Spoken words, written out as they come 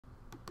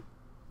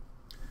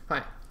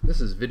Hi, this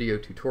is video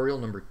tutorial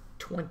number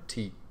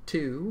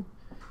 22,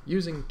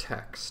 using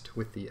text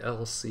with the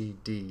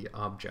LCD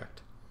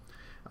object.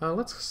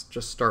 Let's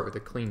just start with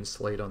a clean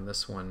slate on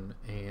this one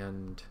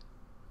and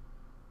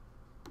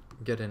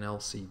get an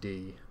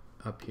LCD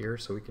up here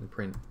so we can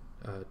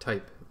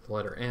type the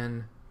letter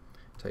N,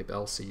 type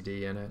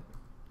LCD in it,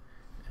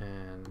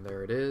 and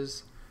there it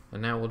is.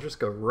 And now we'll just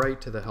go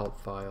right to the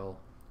help file.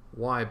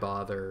 Why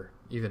bother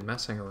even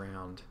messing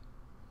around?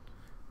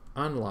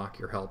 Unlock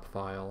your help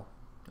file.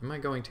 Am I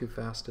going too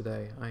fast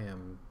today? I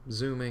am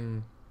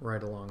zooming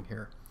right along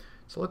here.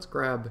 So let's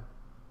grab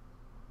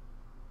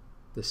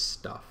this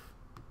stuff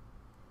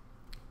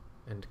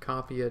and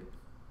copy it.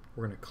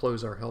 We're going to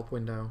close our help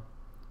window.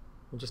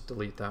 We'll just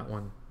delete that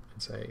one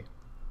and say,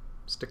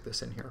 stick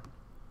this in here.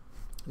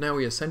 Now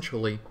we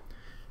essentially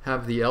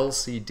have the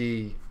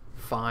LCD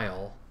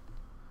file,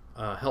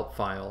 help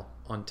file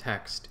on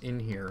text in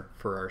here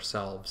for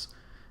ourselves,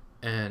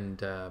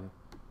 and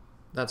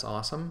that's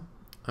awesome.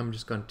 I'm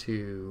just going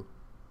to,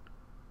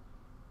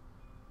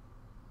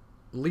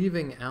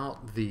 leaving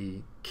out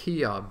the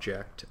key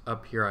object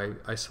up here,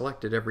 I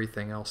selected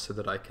everything else so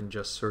that I can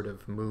just sort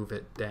of move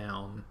it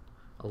down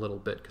a little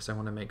bit because I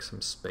want to make some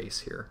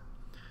space here.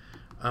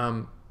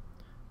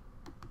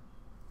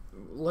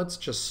 Let's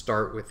just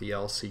start with the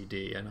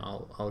LCD, and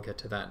I'll get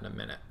to that in a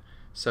minute.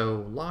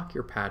 So lock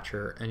your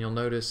patcher, and you'll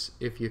notice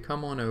if you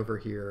come on over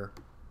here,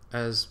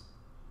 as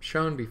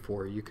shown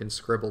before, you can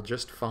scribble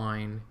just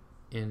fine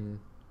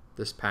in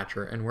this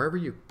patcher, and wherever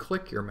you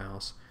click your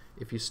mouse,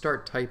 if you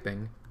start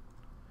typing,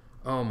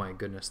 oh my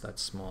goodness, that's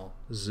small.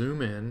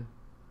 Zoom in.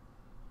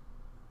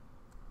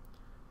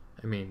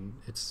 I mean,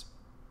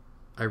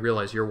 I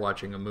realize you're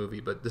watching a movie,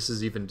 but this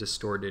is even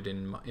distorted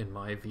in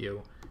my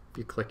view. If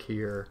you click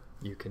here,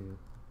 you can,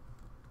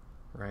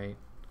 right?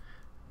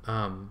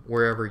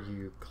 Wherever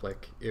you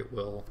click, it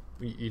will,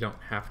 you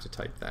don't have to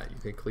type that. You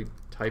can keep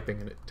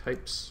typing and it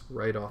types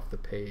right off the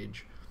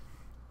page.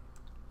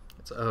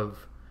 It's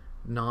of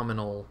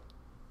nominal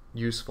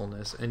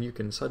usefulness, and you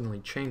can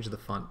suddenly change the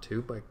font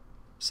too by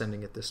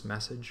sending it this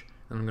message.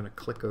 And I'm going to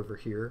click over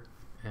here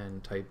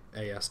and type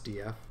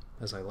ASDF,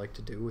 as I like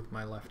to do with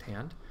my left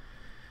hand.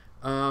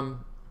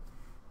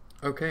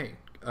 Okay,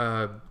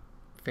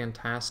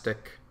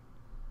 fantastic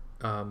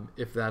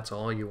if that's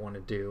all you want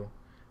to do,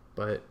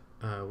 but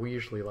we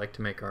usually like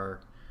to make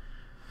our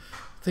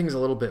things a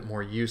little bit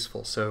more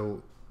useful.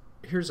 So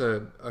here's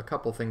a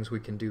couple things we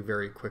can do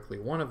very quickly.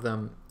 One of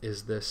them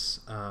is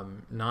this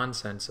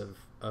nonsense of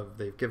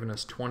they've given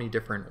us 20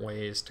 different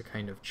ways to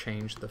kind of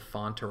change the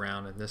font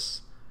around in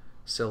this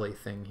silly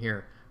thing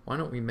here. Why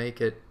don't we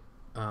make it,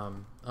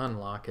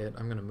 unlock it.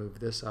 I'm going to move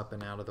this up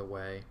and out of the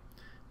way.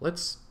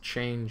 Let's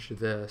change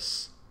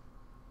this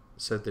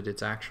so that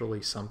it's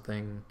actually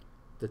something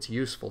that's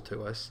useful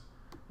to us,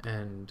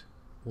 and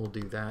we'll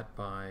do that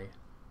by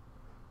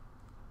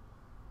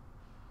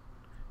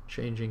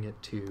changing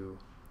it to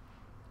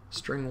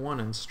string 1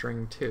 and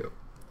string 2.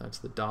 That's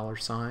the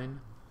 $1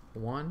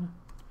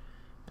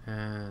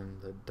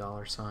 and the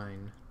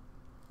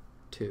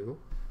 $2.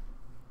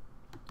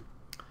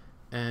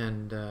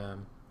 And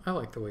I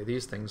like the way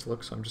these things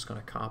look, so I'm just going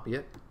to copy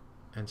it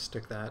and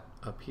stick that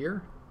up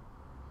here.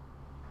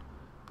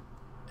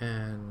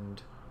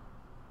 And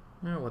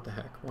what the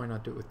heck, why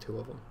not do it with 2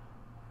 of them?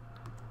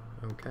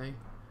 Okay,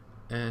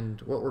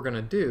 and what we're going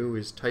to do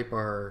is type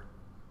our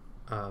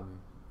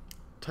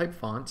type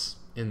fonts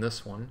in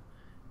this one,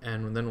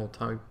 and then we'll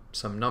type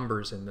some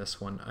numbers in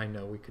this one. I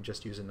know we could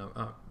just use a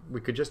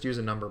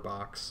number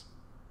box.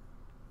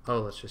 Oh,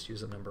 let's just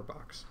use a number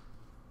box.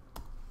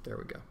 There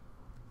we go.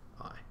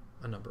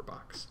 A number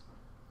box.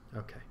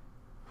 Okay.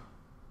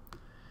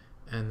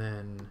 And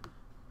then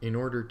in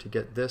order to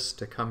get this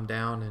to come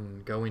down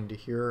and go into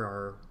here,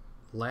 our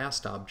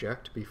last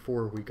object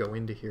before we go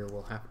into here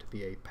will have to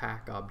be a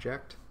pack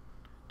object.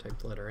 Type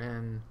the letter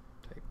N,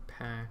 type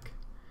pack.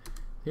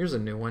 Here's a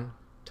new one.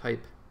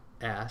 Type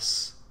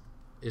S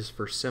is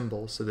for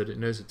symbol, so that it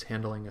knows it's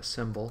handling a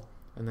symbol,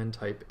 and then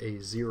type a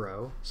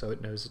 0 so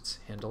it knows it's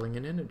handling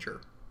an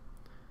integer.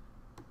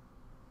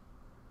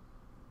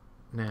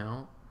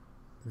 Now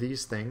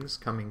these things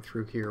coming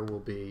through here will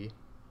be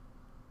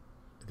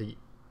the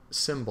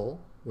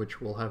symbol, which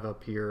we'll have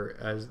up here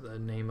as the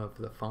name of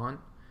the font,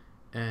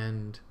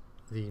 and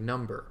the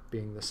number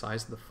being the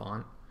size of the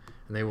font,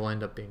 and they will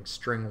end up being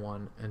string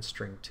 1 and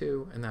string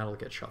 2, and that'll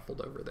get shuffled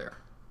over there.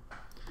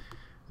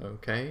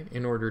 Okay,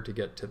 in order to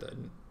get to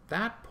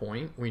that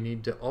point, we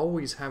need to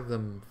always have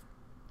them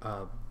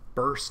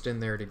burst in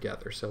there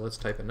together. So let's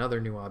type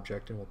another new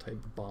object, and we'll type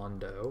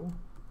Bondo.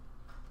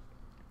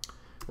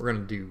 We're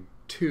going to do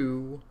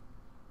 2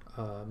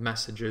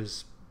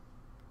 messages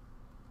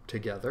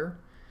together,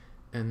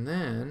 and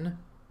then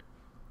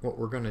what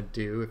we're going to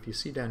do, if you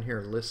see down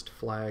here, list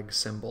flag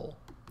symbol,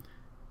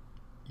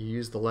 you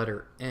use the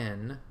letter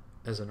N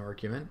as an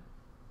argument.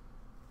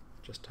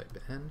 Just type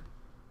N.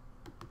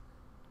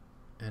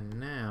 And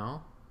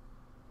now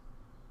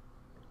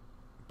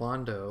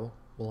Bondo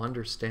will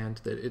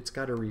understand that it's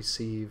got to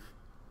receive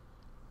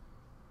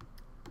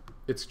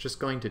it's just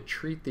going to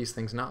treat these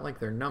things not like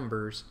they're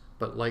numbers,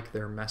 but like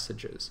they're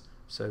messages.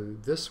 So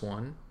this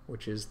one,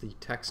 which is the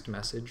text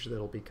message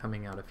that'll be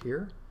coming out of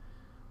here,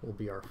 will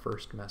be our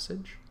first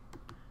message,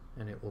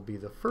 and it will be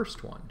the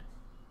first one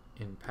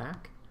in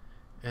pack.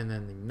 And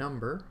then the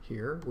number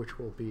here, which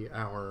will be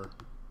our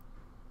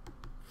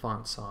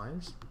font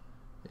size,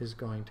 is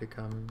going to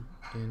come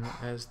in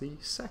as the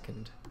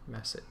second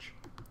message.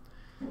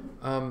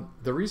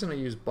 The reason I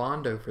use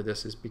Bondo for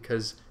this is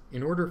because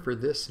in order for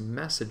this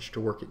message to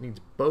work, it needs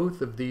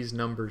both of these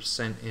numbers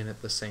sent in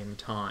at the same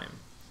time.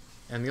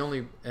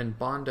 And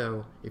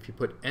Bondo, if you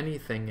put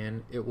anything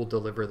in, it will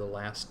deliver the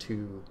last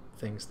two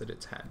things that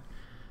it's had,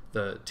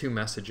 the two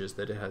messages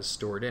that it has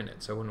stored in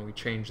it. So when we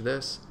change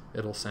this,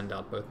 it'll send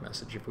out both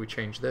messages. If we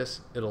change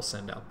this, it'll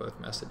send out both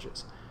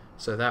messages.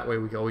 So that way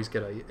we always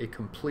get a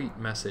complete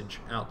message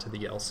out to the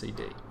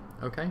LCD.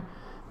 Okay?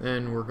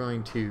 Then we're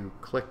going to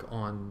click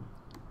on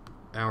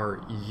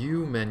our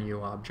U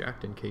menu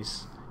object, in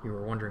case you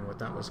were wondering what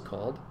that was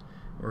called.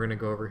 We're going to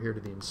go over here to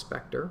the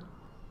inspector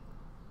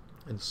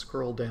and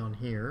scroll down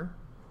here.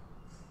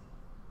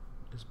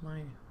 Is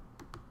my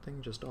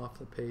thing just off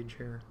the page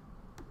here?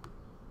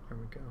 There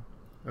we go.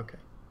 Okay.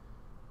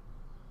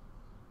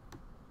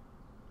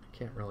 I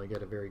can't really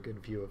get a very good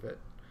view of it.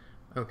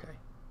 Okay.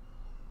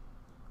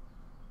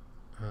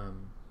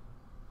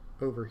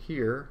 Over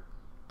here,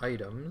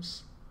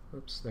 items.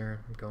 Oops,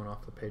 there, I'm going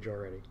off the page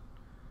already.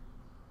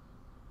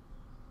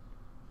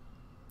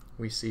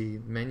 We see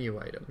menu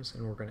items,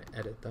 and we're going to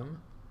edit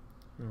them.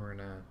 And we're going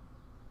to...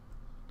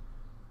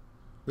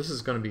 This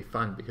is going to be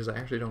fun because I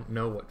actually don't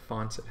know what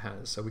fonts it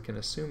has, so we can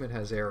assume it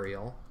has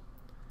Arial.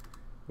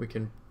 We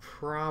can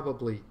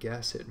probably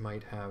guess it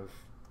might have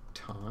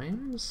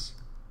Times.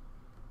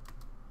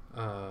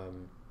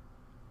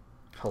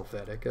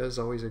 Helvetica is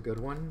always a good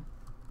one.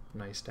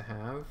 Nice to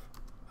have.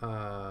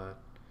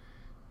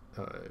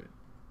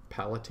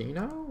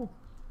 Palatino?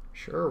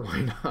 Sure,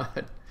 why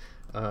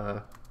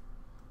not?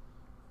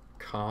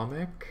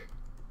 Comic?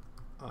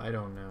 I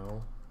don't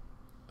know.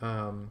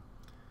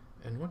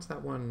 And what's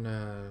that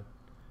one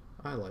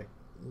I like?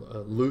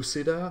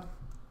 Lucida?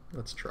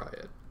 Let's try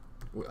it.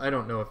 I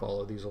don't know if all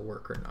of these will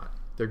work or not.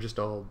 They're just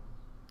all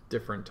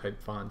different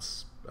type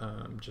fonts.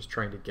 Just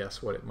trying to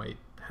guess what it might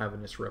have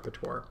in its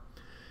repertoire.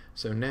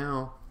 So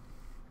now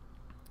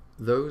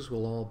those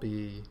will all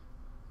be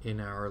in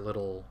our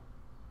little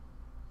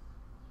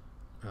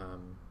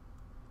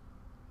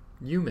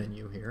U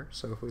menu here.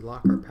 So if we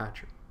lock our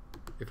patcher,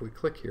 if we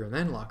click here and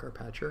then lock our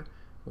patcher,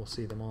 we'll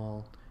see them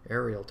all: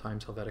 Arial,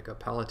 Times, Helvetica,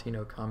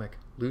 Palatino, Comic,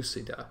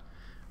 Lucida.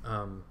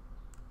 We're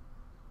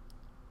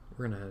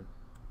going to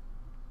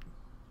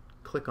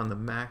click on the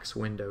max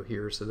window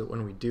here so that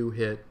when we do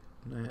hit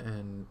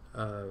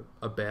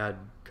a bad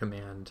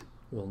command,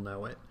 we'll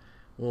know it.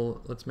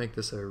 Well, let's make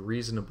this a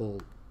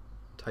reasonable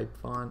type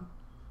font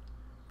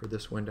for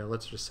this window.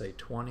 Let's just say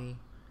 20,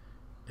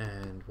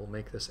 and we'll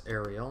make this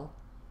Arial.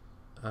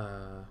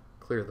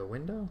 Clear the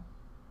window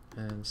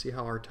and see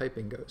how our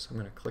typing goes. I'm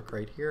going to click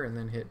right here and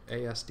then hit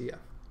ASDF.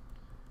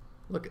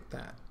 Look at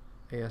that.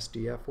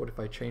 ASDF, what if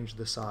I change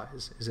the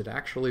size? Is it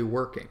actually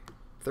working?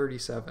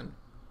 37.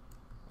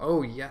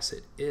 Oh yes,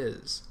 it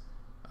is.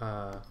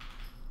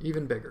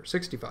 Even bigger,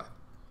 65.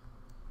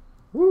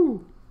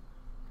 Woo!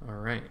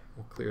 Alright,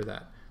 we'll clear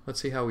that. Let's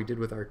see how we did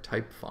with our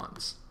type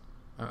fonts.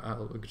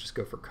 We'll just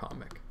go for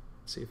Comic.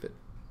 See if it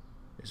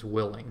is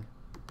willing.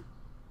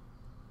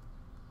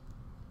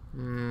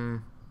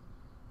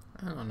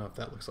 I don't know if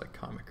that looks like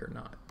Comic or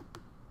not.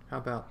 How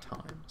about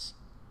Times?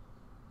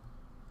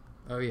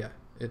 Oh yeah,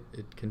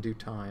 it can do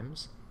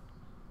Times.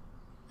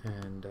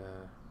 And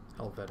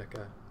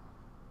Helvetica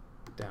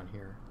down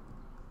here.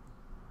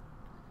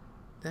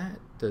 That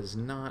does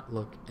not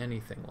look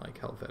anything like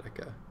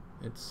Helvetica.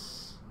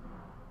 It's...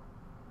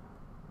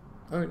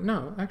 Oh,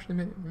 no,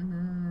 actually,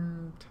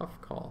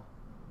 tough call.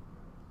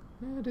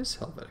 Yeah, it is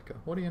Helvetica.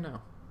 What do you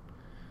know?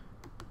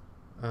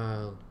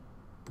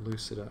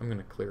 Lucida. I'm going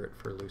to clear it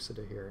for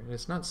Lucida here. And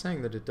it's not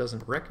saying that it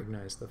doesn't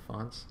recognize the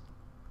fonts.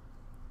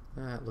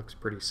 That looks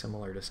pretty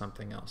similar to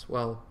something else.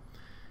 Well,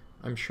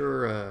 I'm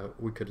sure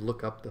we could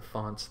look up the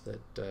fonts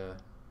that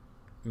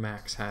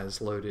Max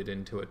has loaded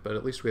into it, but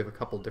at least we have a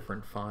couple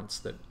different fonts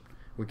that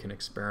we can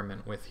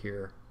experiment with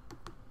here.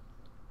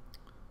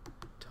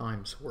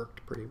 Times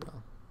worked pretty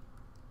well.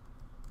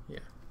 Yeah,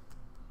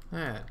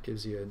 that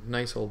gives you a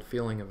nice old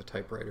feeling of a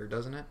typewriter,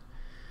 doesn't it?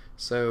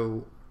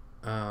 So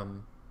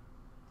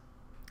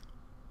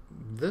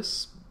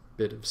this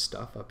bit of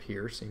stuff up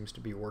here seems to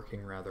be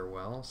working rather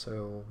well,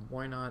 so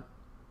why not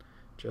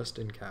just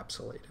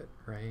encapsulate it,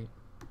 right?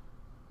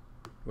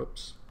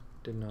 Whoops,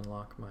 didn't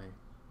unlock my...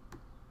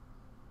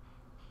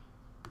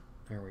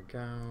 There we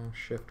go,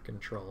 Shift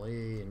Control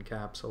E,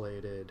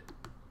 encapsulated,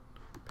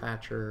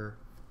 patcher,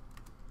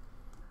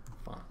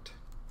 font,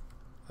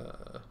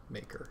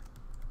 maker.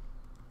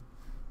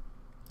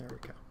 There we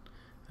go.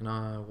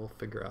 And we'll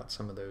figure out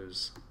some of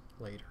those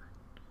later.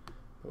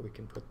 But we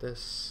can put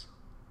this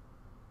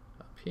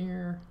up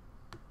here,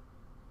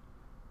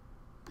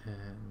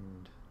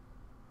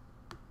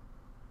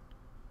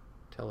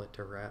 tell it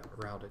to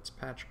route its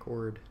patch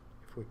cord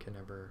if we can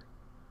ever,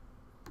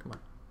 come on,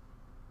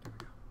 there we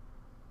go.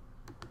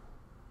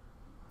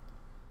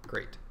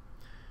 Great.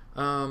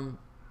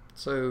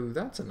 So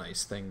that's a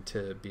nice thing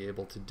to be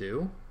able to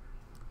do.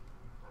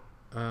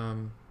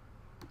 And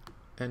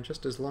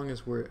just as long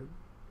as we're,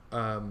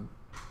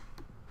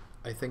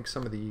 I think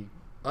some of the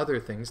other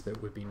things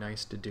that would be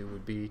nice to do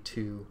would be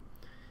to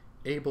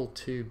able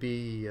to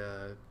be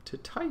to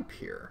type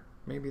here.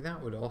 Maybe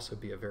that would also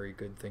be a very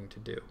good thing to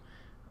do.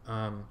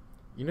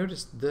 You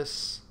notice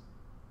this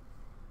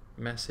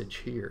message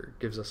here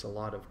gives us a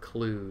lot of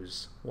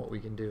clues what we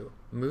can do.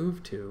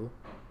 Move to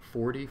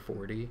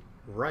 4040,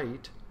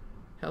 write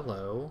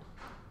hello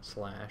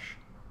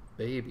 /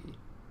 baby.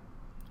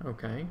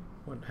 Okay,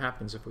 what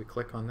happens if we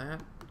click on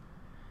that?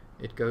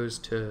 It goes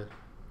to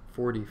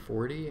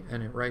 4040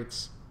 and it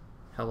writes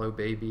hello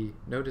baby.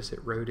 Notice it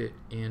wrote it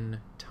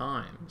in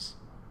times.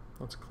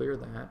 Let's clear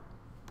that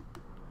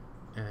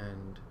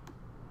and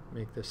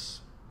make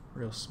this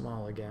real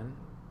small again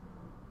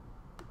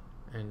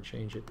and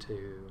change it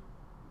to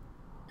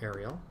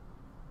Arial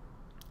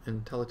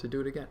and tell it to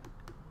do it again.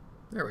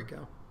 There we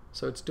go.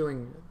 So it's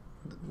doing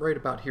right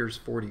about here's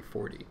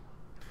 4040.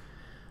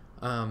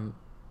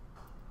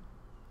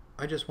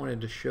 I just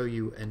wanted to show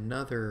you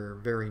another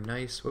very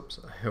nice, whoops,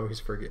 I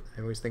always forget,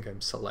 I always think I'm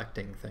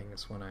selecting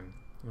things when I'm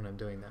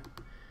doing that.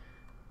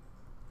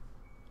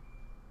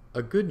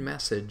 A good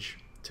message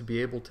to be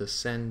able to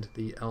send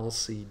the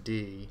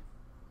LCD,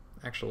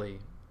 actually,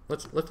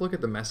 let's look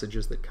at the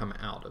messages that come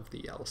out of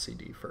the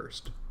LCD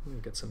first. We'll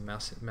get some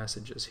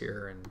messages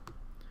here and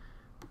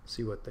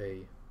see what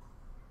they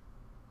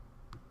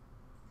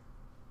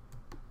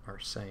are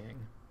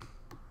saying.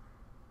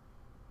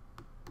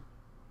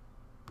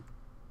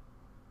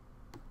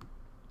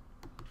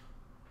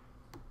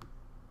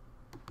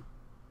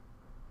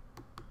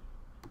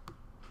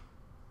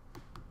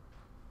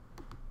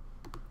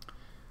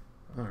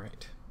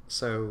 Alright,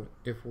 so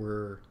if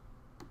we're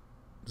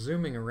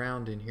zooming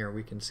around in here,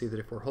 we can see that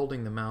if we're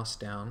holding the mouse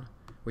down,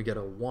 we get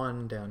a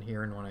 1 down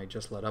here, and when I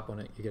just let up on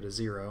it, you get a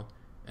 0,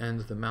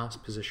 and the mouse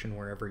position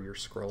wherever you're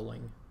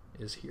scrolling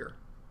is here.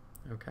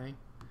 Okay?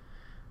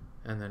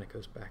 And then it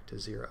goes back to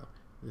 0.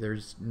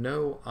 There's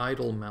no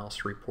idle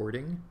mouse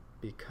reporting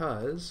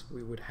because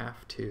we would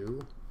have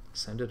to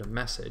send it a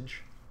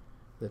message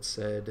that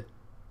said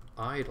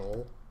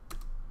idle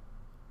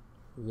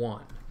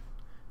 1.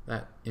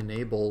 That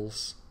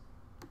enables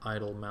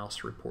idle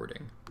mouse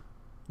reporting.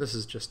 This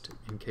is just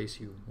in case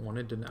you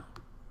wanted to know.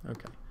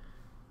 Okay,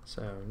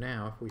 so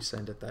now if we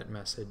send it that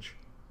message,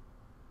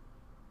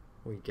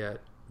 we get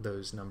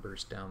those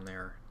numbers down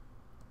there.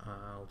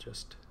 I'll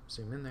just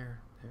zoom in there.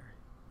 There,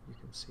 you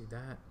can see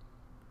that.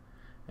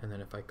 And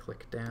then if I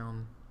click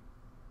down,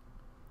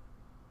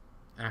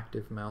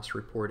 active mouse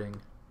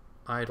reporting,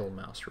 idle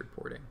mouse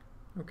reporting.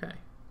 Okay,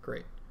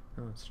 great.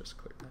 Now let's just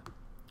clear that.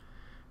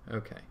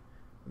 Okay.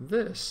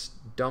 This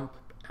dump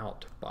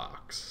out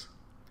box,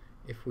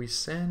 if we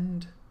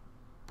send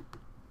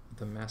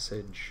the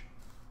message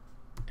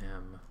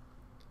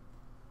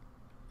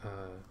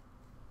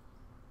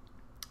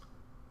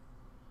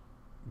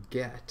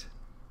get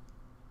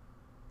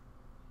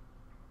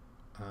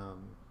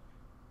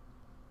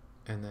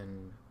and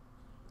then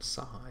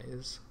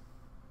size,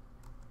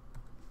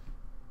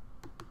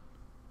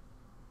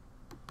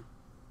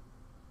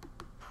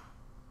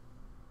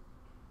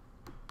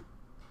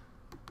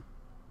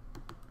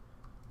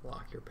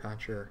 lock your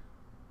patcher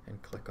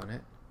and click on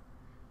it,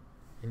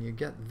 and you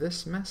get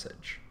this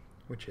message,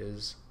 which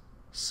is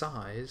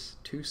size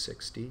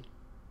 260,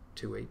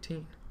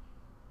 218.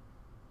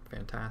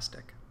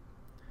 Fantastic.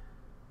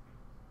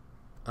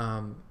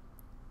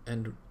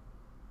 And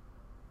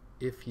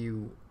if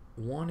you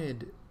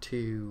wanted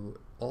to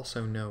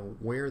also know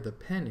where the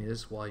pen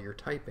is while you're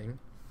typing,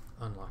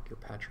 unlock your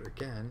patcher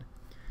again,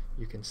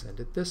 you can send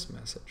it this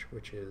message,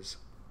 which is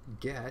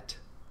get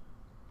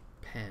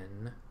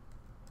pen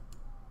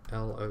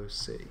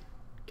LOC.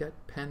 Get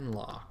pen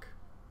lock.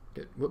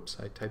 Whoops,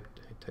 I typed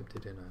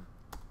it in a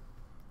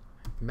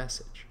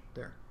message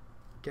there.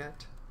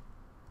 Get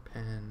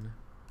pen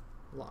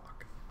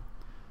lock.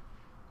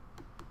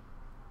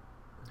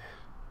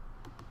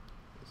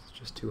 This is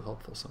just too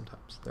helpful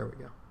sometimes. There we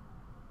go.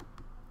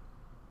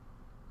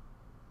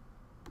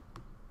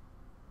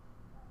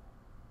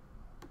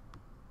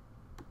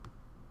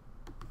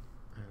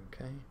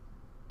 Okay,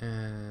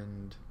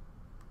 and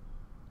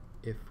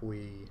if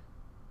we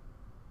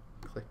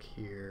click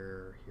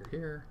here,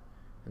 here,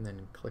 and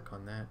then click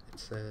on that, it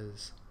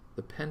says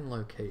the pen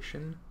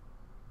location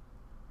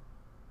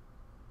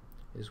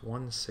is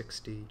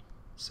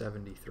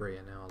 160.73,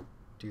 and now I'll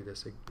do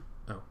this.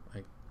 Oh,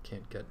 I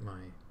can't hit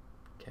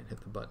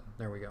the button.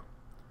 There we go.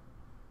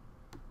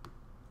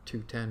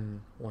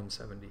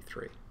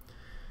 210.173.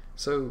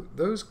 So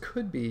those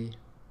could be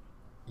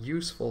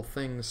useful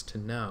things to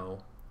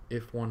know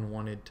if one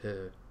wanted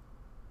to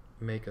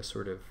make a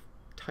sort of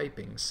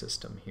typing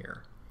system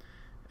here.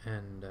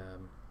 And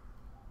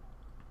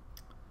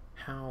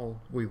how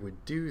we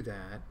would do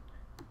that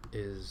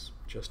is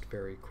just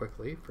very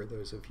quickly, for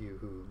those of you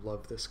who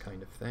love this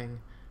kind of thing,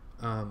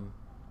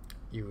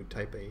 you would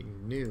type a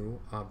new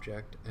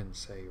object and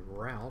say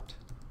route,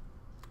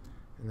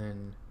 and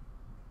then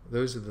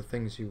those are the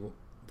things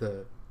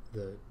the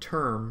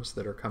terms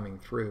that are coming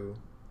through,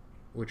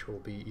 which will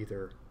be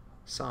either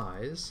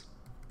size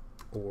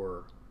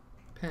or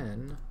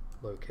pen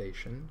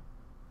location.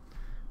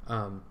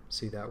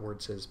 See that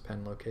word says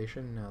pen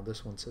location? Now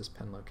this one says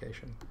pen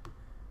location.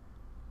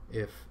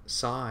 If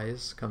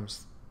size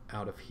comes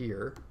out of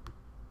here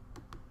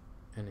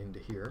and into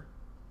here,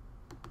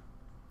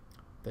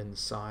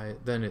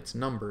 then its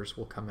numbers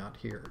will come out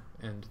here,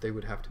 and they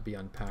would have to be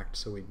unpacked,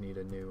 so we'd need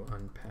a new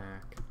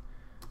unpack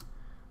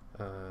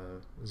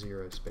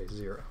 0 space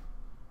 0,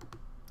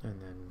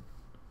 and then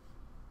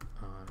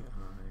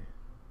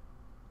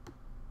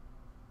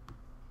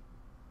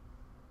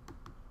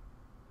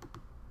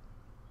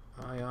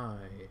I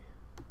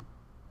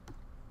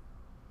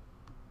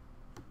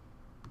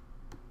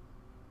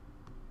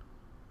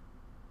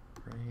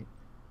right,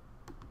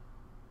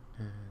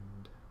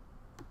 and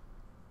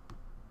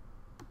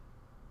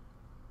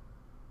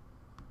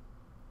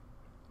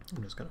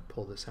I'm just going to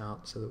pull this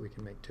out so that we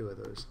can make two of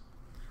those.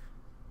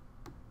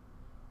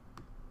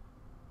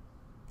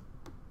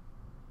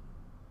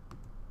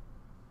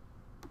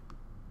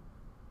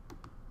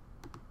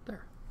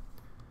 There.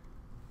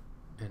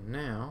 And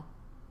now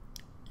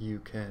you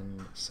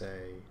can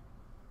say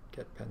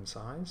get pen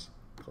size,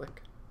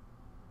 click,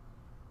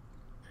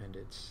 and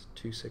it's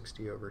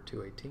 260 over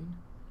 218,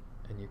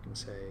 and you can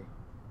say,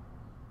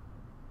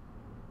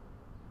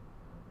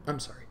 I'm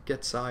sorry,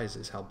 get size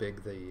is how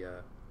big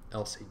the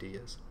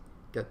LCD is.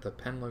 Get the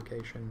pen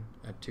location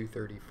at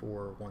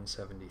 234,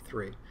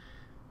 173.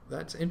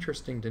 That's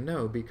interesting to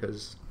know,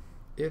 because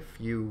if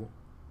you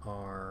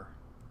are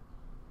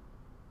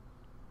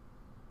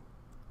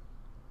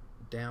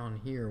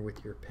down here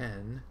with your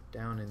pen,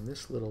 down in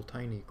this little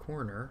tiny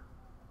corner,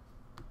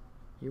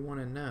 you want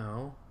to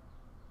know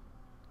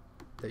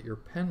that your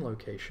pen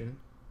location,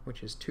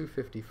 which is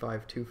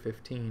 255,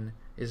 215,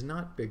 is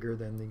not bigger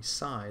than the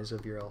size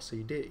of your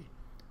LCD,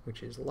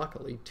 which is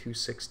luckily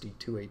 260,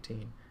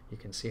 218. You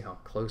can see how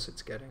close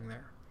it's getting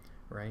there,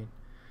 right?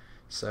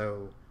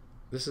 So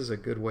this is a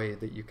good way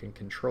that you can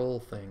control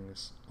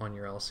things on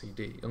your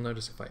LCD. You'll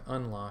notice if I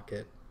unlock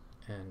it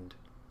and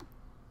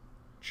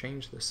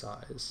change the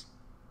size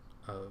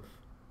of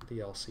the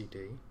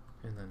LCD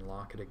and then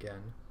lock it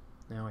again,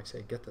 now I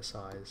say get the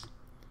size,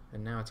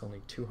 and now it's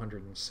only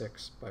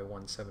 206 by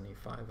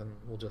 175, and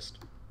we'll just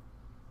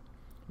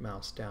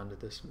mouse down to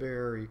this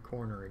very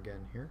corner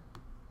again here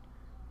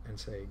and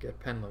say get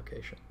pen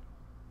location,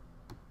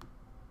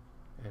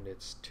 and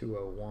it's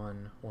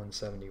 201,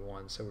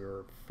 171, so we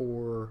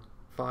were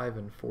 5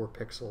 and 4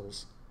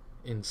 pixels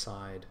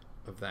inside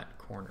of that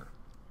corner.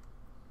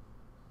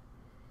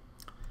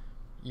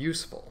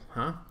 Useful,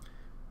 huh?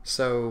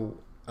 So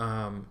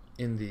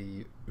in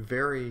the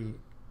very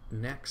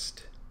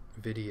next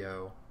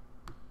video,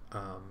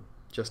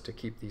 just to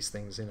keep these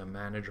things in a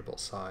manageable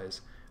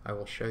size, I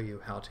will show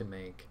you how to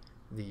make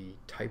the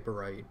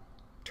typewriter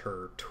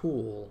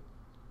tool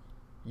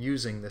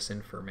using this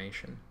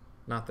information.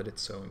 Not that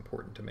it's so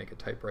important to make a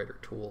typewriter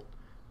tool,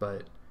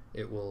 but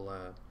it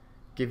will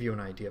give you an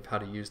idea of how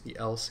to use the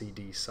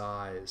LCD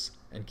size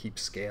and keep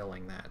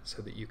scaling that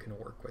so that you can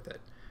work with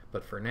it.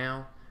 But for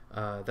now,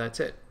 that's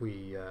it.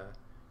 We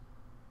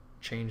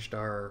changed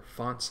our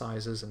font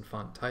sizes and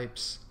font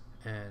types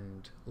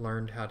and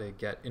learned how to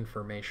get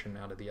information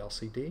out of the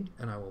LCD,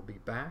 and I will be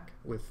back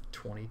with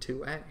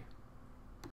 22A.